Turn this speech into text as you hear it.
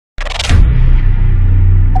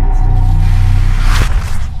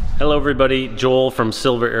Hello everybody, Joel from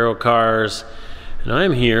Silver Arrow Cars, and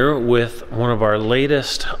I'm here with one of our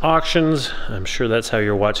latest auctions. I'm sure that's how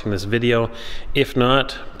you're watching this video. If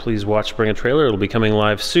not, please watch Bring a Trailer. It'll be coming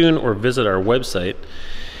live soon, or visit our website.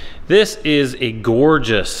 This is a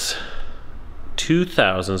gorgeous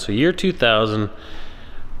 2000, so year 2000,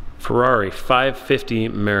 Ferrari 550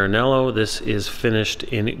 Maranello. This is finished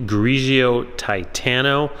in Grigio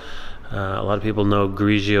Titano. A lot of people know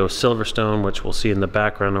Grigio Silverstone, which we'll see in the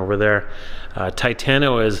background over there.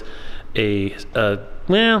 Titano is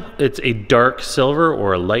well, it's a dark silver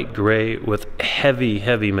or a light gray with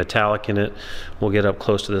heavy metallic in it. We'll get up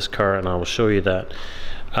close to this car and I will show you that.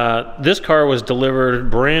 This car was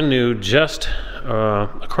delivered brand new just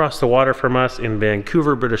across the water from us in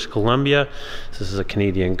Vancouver, British Columbia. This is a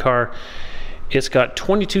Canadian car. It's got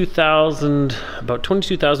about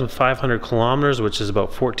 22,500 kilometers, which is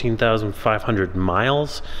about 14,500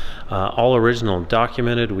 miles. All original and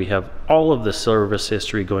documented. We have all of the service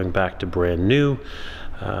history going back to brand new.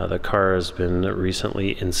 The car has been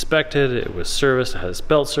recently inspected. It was serviced, it has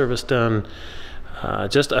belt service done.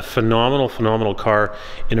 Just a phenomenal car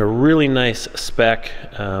in a really nice spec.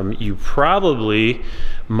 You probably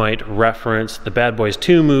might reference the Bad Boys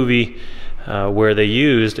 2 movie, where they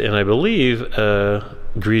used, and I believe, a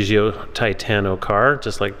Grigio Titano car,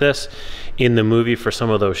 just like this, in the movie for some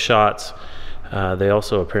of those shots. They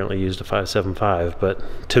also apparently used a 575, but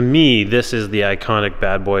to me, this is the iconic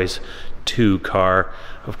Bad Boys 2 car.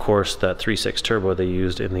 Of course, that 3.6 turbo they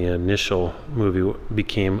used in the initial movie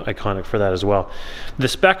became iconic for that as well. The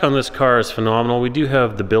spec on this car is phenomenal. We do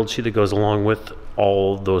have the build sheet that goes along with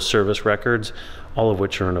all those service records, all of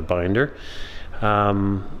which are in a binder.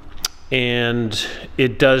 And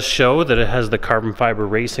it does show that it has the carbon fiber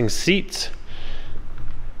racing seats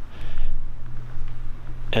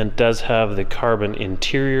and does have the carbon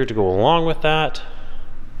interior to go along with that.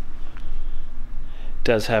 It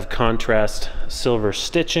does have contrast silver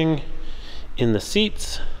stitching in the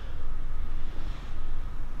seats.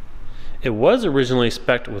 It was originally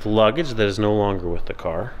spec'd with luggage that is no longer with the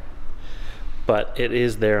car, but it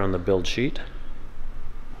is there on the build sheet.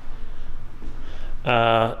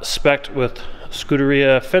 Spec'd with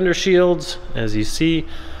Scuderia fender shields, as you see.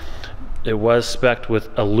 It was spec'd with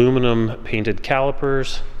aluminum painted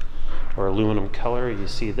calipers, or aluminum color, you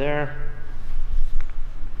see there.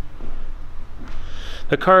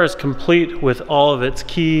 The car is complete with all of its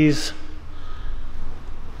keys,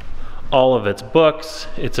 all of its books,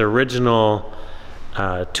 its original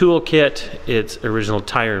tool kit, its original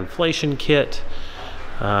tire inflation kit.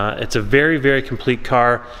 It's a very complete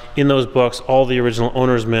car. In those books, all the original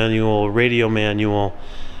owner's manual, radio manual,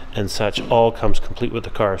 and such all comes complete with the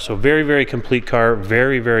car. So very complete car,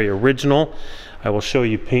 very original. I will show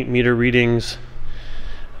you paint meter readings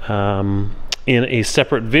in a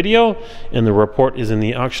separate video, and the report is in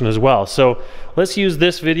the auction as well. So let's use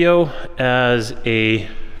this video as a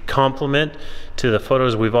complement to the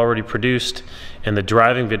photos we've already produced, and the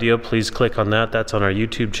driving video, please click on that. That's on our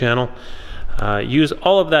YouTube channel. Use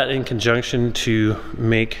all of that in conjunction to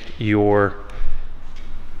make your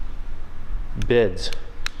bids.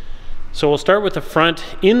 So we'll start with the front.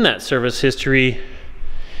 In that service history,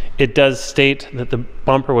 it does state that the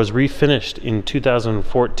bumper was refinished in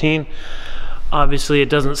 2014. Obviously, it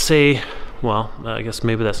doesn't say, well, I guess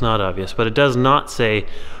maybe that's not obvious, but it does not say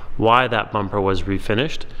why that bumper was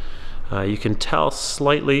refinished. You can tell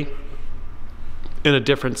slightly in a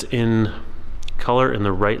difference in color in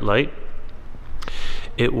the right light.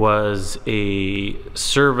 It was a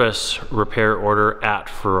service repair order at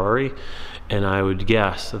Ferrari, and I would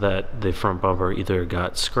guess that the front bumper either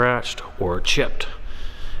got scratched or chipped,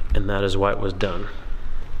 and that is why it was done.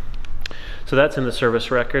 So that's in the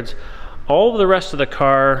service records. All of the rest of the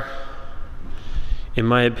car, in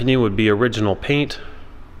my opinion, would be original paint,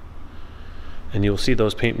 and you'll see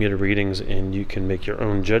those paint meter readings and you can make your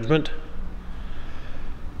own judgment.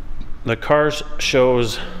 The car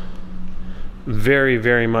shows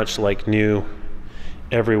very much like new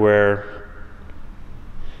everywhere.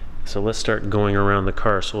 So let's start going around the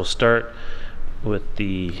car. So we'll start with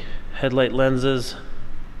the headlight lenses.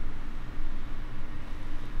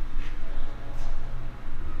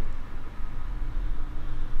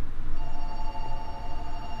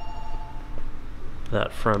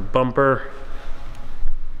 That front bumper.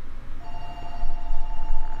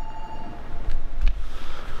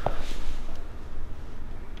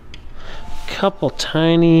 Couple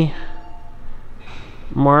tiny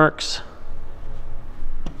marks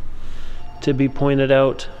to be pointed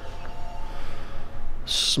out.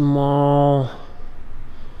 Small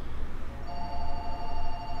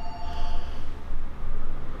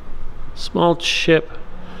chip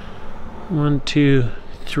 1, 2,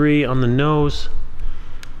 3 on the nose.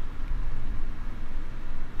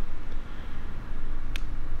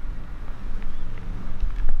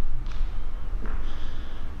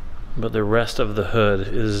 But the rest of the hood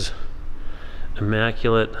is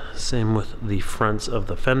immaculate. Same with the fronts of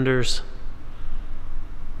the fenders.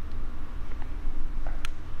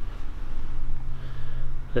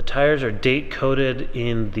 The tires are date coded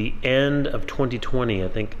in the end of 2020. I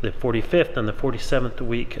think the 45th and the 47th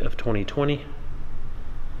week of 2020.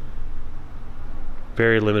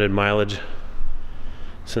 Very limited mileage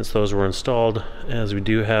since those were installed, as we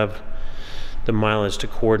do have the mileage to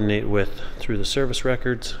coordinate with through the service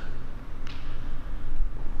records.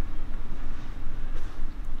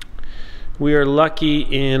 We are lucky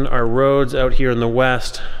in our roads out here in the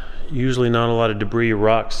west. Usually not a lot of debris,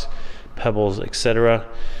 rocks, pebbles, etc.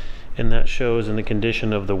 And that shows in the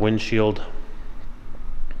condition of the windshield.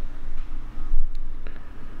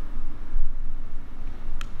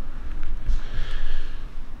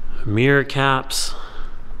 Mirror caps.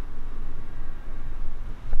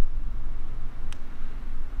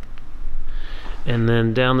 And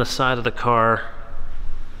then down the side of the car,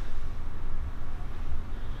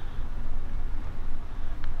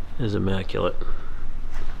 is immaculate.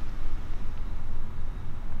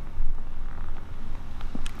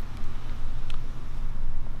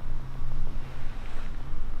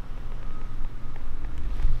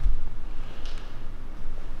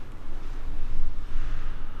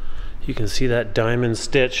 You can see that diamond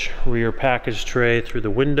stitch rear package tray through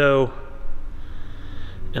the window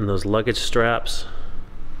and those luggage straps.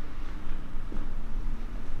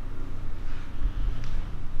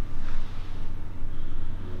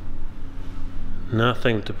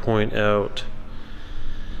 Nothing to point out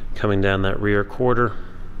coming down that rear quarter.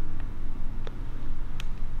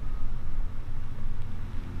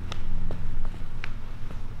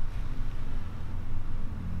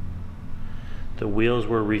 The wheels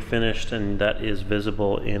were refinished, and that is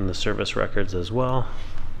visible in the service records as well.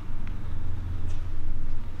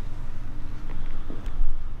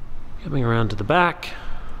 Coming around to the back.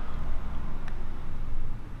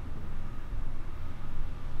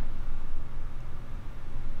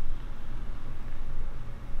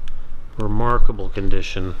 Remarkable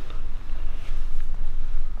condition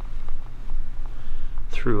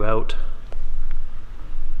throughout.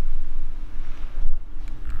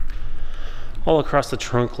 All across the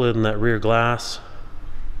trunk lid and that rear glass.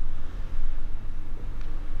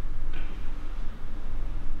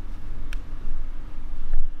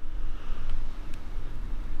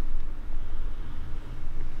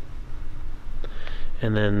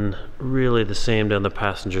 And then really the same down the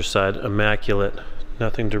passenger side, immaculate.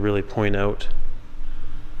 Nothing to really point out.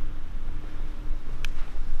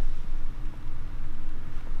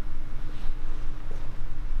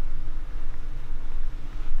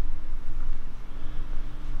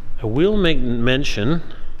 I will make mention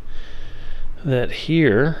that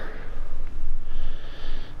here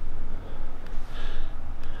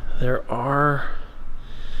there are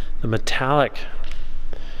the metallic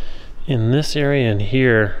in this area and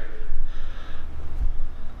here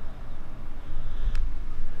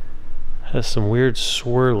has some weird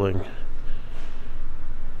swirling.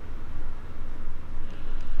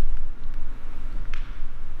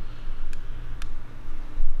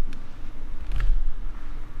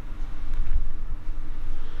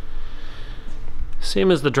 Same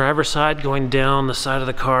as the driver's side, going down the side of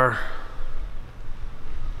the car.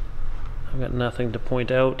 I've got nothing to point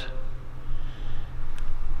out.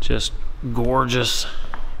 Just gorgeous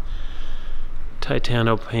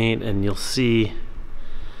titano paint, and you'll see,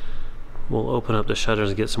 we'll open up the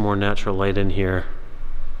shutters and get some more natural light in here.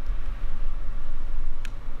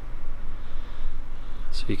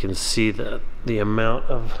 So you can see the amount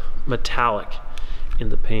of metallic in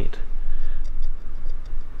the paint.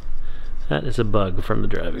 That is a bug from the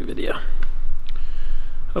driving video.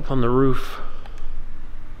 Up on the roof.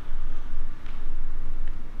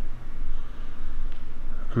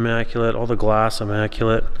 Immaculate, all the glass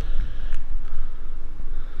immaculate.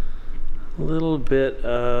 A little bit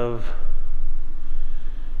of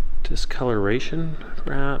discoloration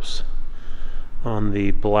perhaps on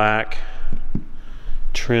the black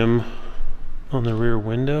trim on the rear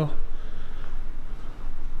window.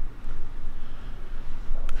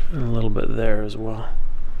 And a little bit there as well.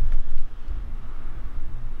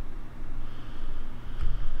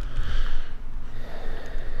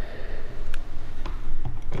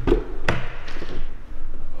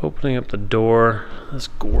 Opening up the door, this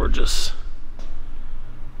gorgeous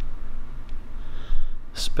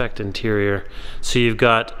spec interior. So you've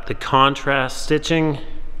got the contrast stitching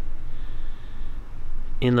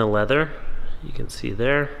in the leather. you can see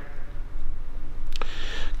there.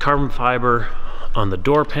 Carbon fiber on the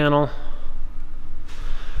door panel.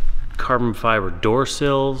 Carbon fiber door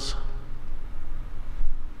sills.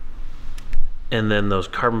 And then those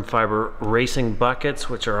carbon fiber racing buckets,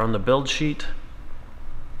 which are on the build sheet.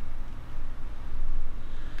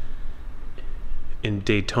 In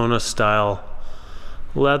Daytona style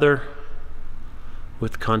leather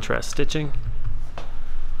with contrast stitching.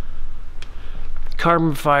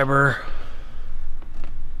 Carbon fiber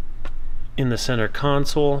in the center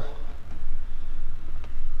console.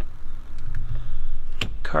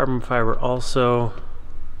 Carbon fiber also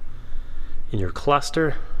in your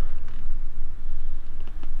cluster.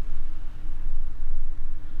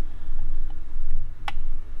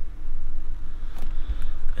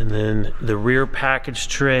 And then the rear package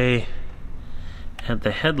tray and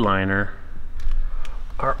the headliner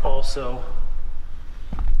are also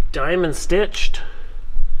diamond stitched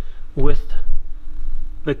with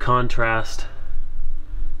the contrast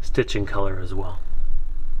stitching color as well.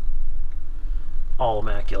 All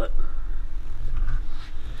immaculate.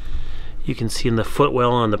 You can see in the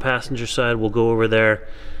footwell on the passenger side, we'll go over there.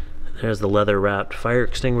 There's the leather wrapped fire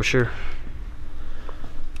extinguisher.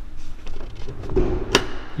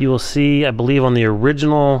 You will see, I believe on the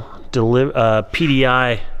original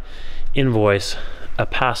PDI invoice, a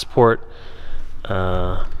passport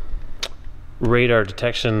radar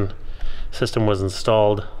detection system was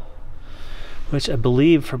installed, which I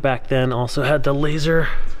believe for back then also had the laser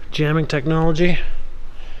jamming technology.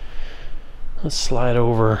 Let's slide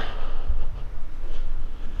over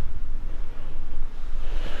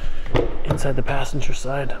inside the passenger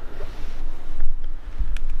side.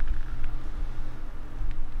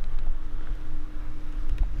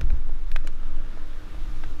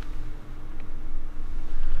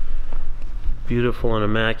 Beautiful and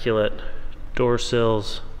immaculate door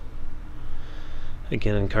sills,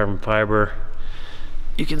 again in carbon fiber.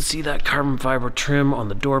 You can see that carbon fiber trim on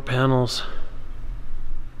the door panels.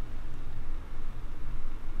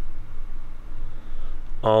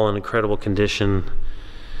 All in incredible condition.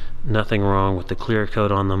 Nothing wrong with the clear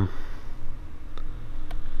coat on them.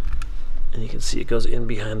 And you can see it goes in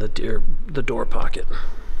behind the door pocket.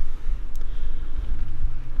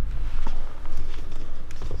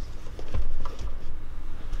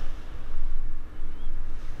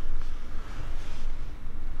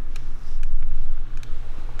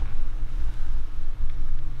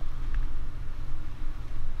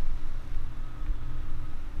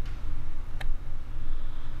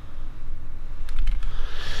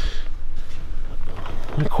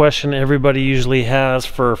 A question everybody usually has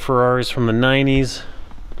for Ferraris from the 90s.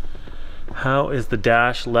 How is the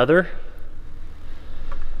dash leather?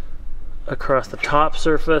 Across the top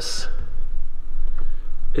surface,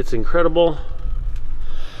 it's incredible.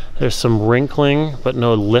 There's some wrinkling, but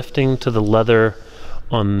no lifting to the leather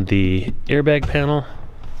on the airbag panel.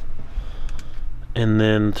 And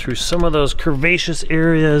then through some of those curvaceous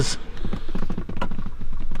areas,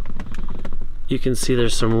 you can see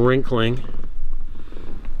there's some wrinkling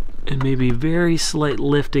and maybe very slight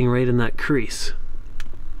lifting right in that crease.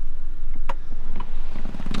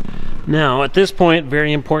 Now, at this point,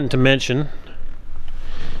 very important to mention,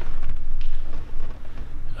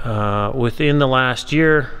 within the last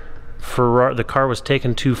year, the car was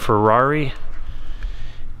taken to Ferrari,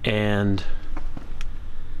 and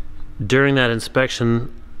during that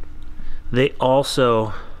inspection, they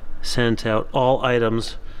also sent out all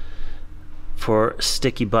items for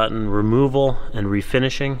sticky button removal and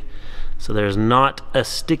refinishing. So there's not a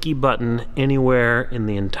sticky button anywhere in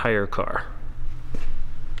the entire car.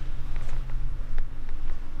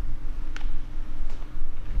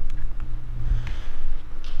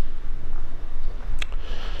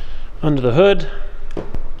 Under the hood,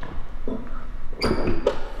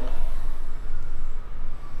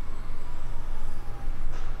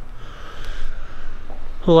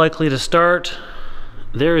 likely to start,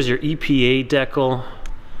 there is your EPA decal.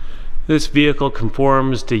 This vehicle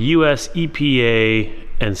conforms to US EPA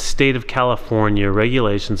and State of California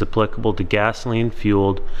regulations applicable to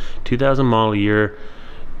gasoline-fueled 2000 model year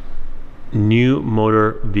new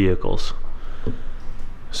motor vehicles.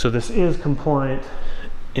 So this is compliant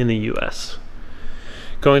in the US.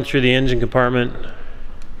 Going through the engine compartment,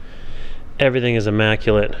 everything is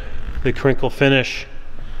immaculate. The crinkle finish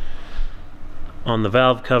on the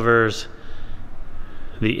valve covers,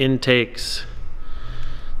 the intakes,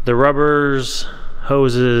 the rubbers,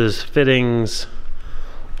 hoses, fittings,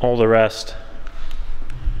 all the rest.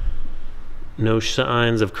 No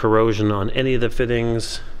signs of corrosion on any of the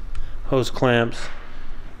fittings, hose clamps.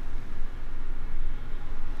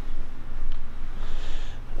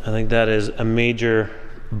 I think that is a major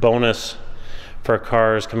bonus for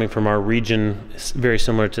cars coming from our region, very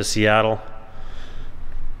similar to Seattle,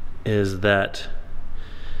 is that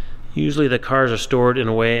usually the cars are stored in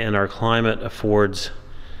a way, and our climate affords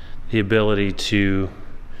the ability to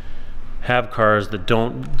have cars that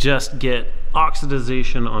don't just get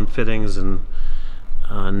oxidization on fittings and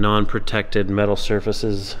non-protected metal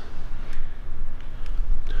surfaces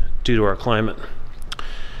due to our climate.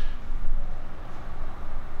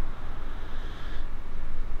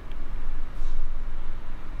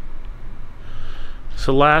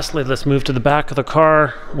 So lastly, let's move to the back of the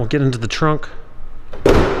car. We'll get into the trunk.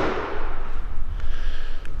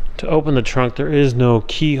 To open the trunk, there is no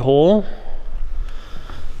keyhole,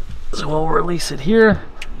 so we'll release it here.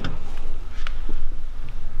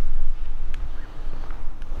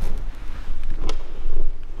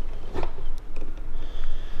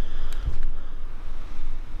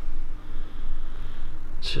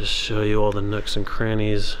 Just show you all the nooks and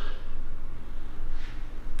crannies.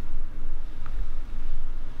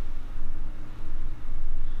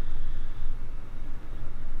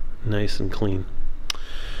 Nice and clean.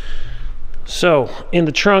 So in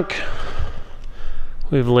the trunk,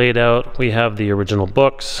 we've laid out, we have the original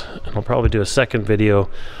books, and I'll probably do a second video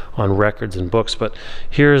on records and books, but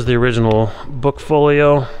here's the original book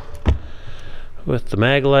folio with the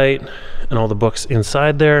mag light and all the books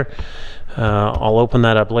inside there. I'll open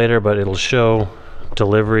that up later, but it'll show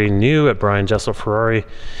delivery new at Brian Jessel Ferrari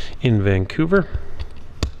in Vancouver.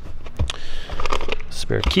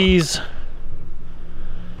 Spare keys.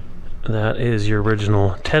 That is your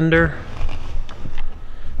original tender.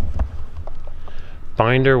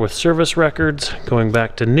 Binder with service records going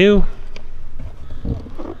back to new.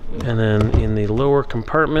 And then in the lower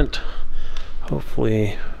compartment,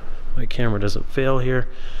 hopefully my camera doesn't fail here,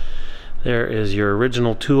 there is your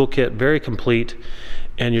original toolkit, very complete,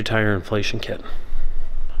 and your tire inflation kit.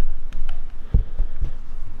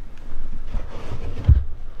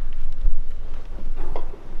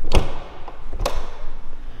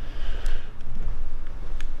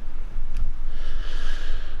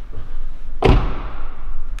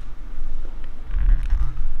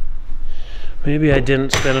 Maybe I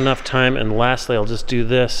didn't spend enough time, and lastly I'll just do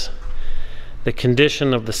this. The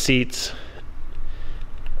condition of the seats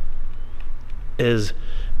is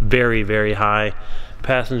very, very high.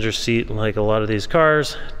 Passenger seat, like a lot of these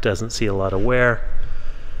cars, doesn't see a lot of wear.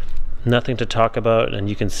 Nothing to talk about, and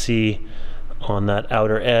you can see on that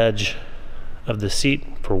outer edge of the seat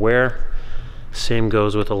for wear. Same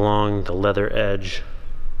goes with along the leather edge.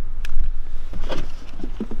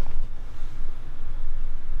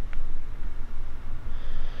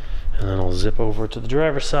 And then I'll zip over to the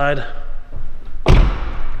driver's side.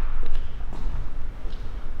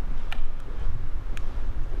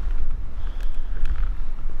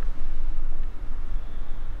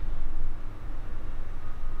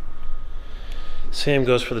 Same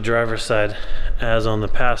goes for the driver's side as on the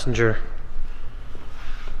passenger.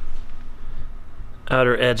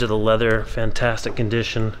 Outer edge of the leather, fantastic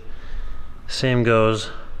condition. Same goes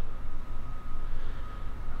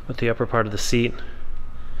with the upper part of the seat.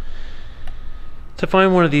 To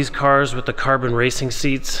find one of these cars with the carbon racing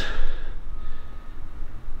seats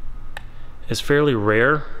is fairly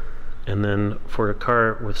rare, and then for a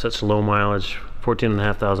car with such low mileage,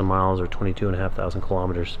 14,500 miles or 22,500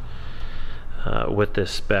 kilometers, with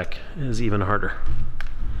this spec is even harder.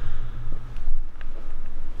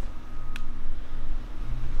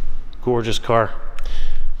 Gorgeous car.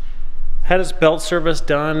 Had its belt service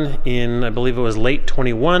done in, I believe it was late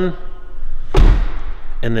 21.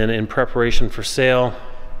 And then in preparation for sale,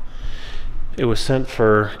 it was sent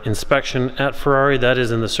for inspection at Ferrari. That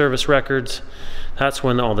is in the service records. That's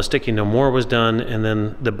when all the sticky no more was done. And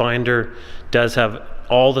then the binder does have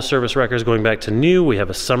all the service records going back to new. We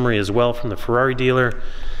have a summary as well from the Ferrari dealer.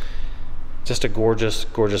 Just a gorgeous,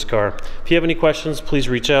 gorgeous car. If you have any questions, please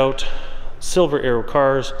reach out. Silver Arrow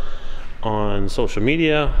Cars on social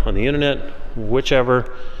media, on the internet,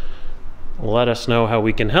 whichever. Let us know how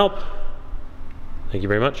we can help. Thank you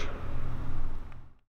very much.